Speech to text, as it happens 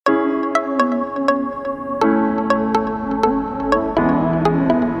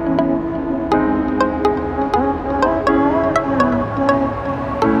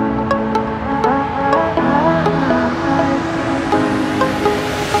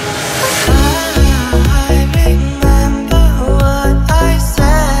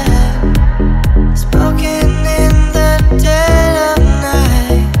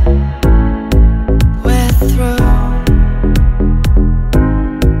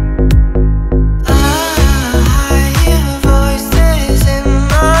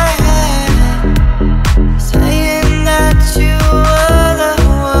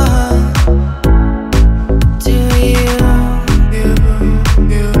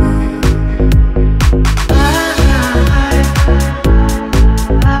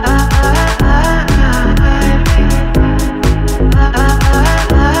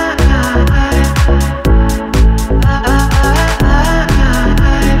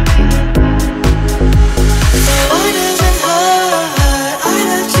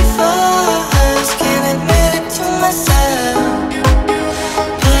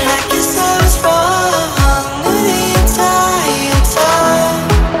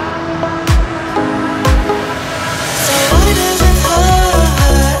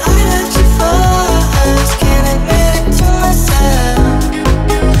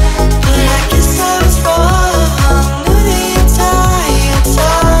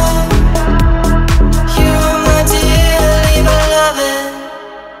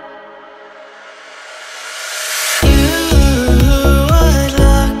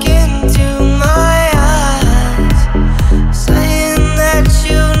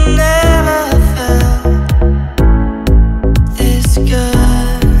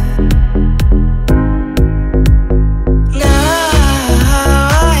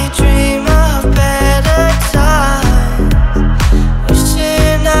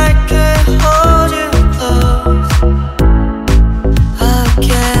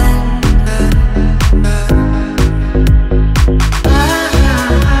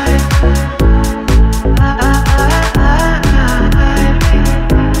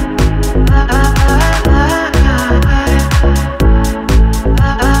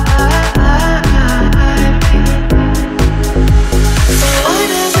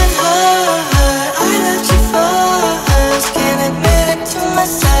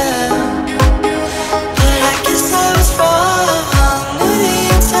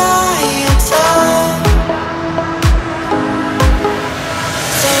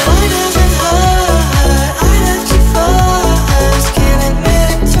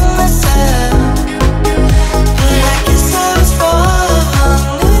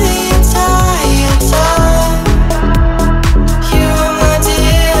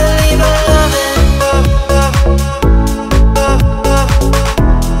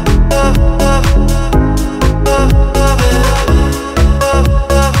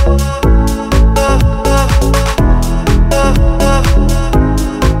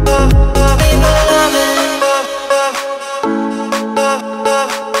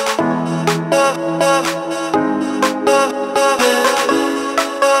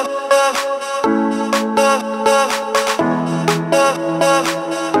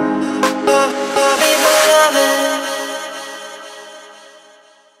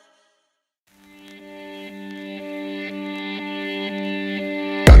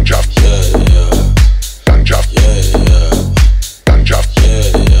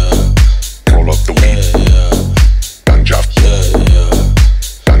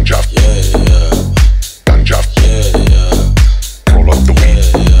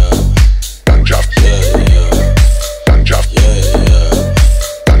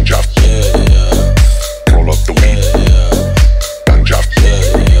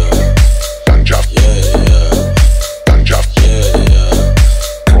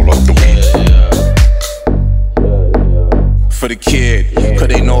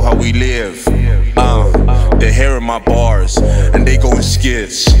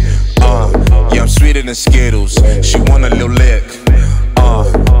skits. Yeah, I'm sweeter than Skittles. She want a little lick.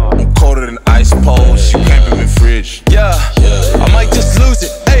 I'm colder than ice poles. You can't be in the fridge. Yeah, I might just lose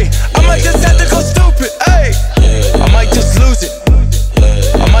it. Hey, I might just have to go stupid. Hey, I might just lose it.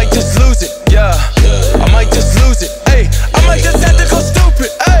 I might just lose it. Yeah, I might just lose it. Hey, I might just have to go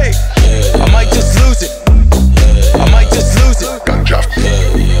stupid. Hey, I might just lose it. I might just lose it. Ganja,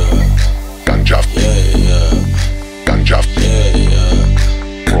 ganja, ganja,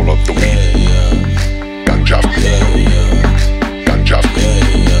 roll up the weed. Ganja, ganja,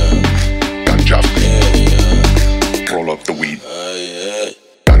 ganja, roll up the weed.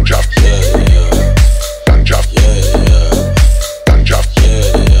 Ganja, ganja, ganja,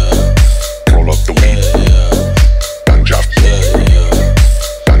 roll up the weed. Ganja,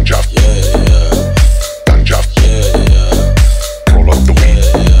 ganja, ganja, roll up the weed.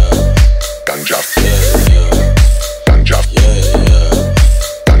 Ganja, ganja,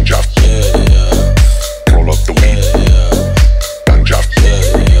 ganja, roll up the weed. Ganja,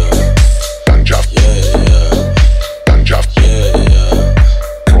 ganja, ganja,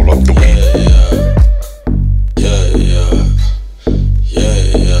 roll up the weed.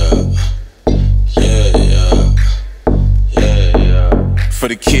 For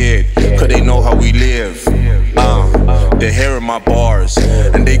the kid, cause they know how we live. They're hearing my bars,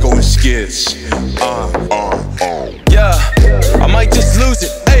 and they go in skits. Yeah, I might just lose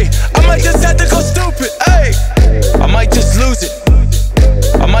it. Hey, I might just have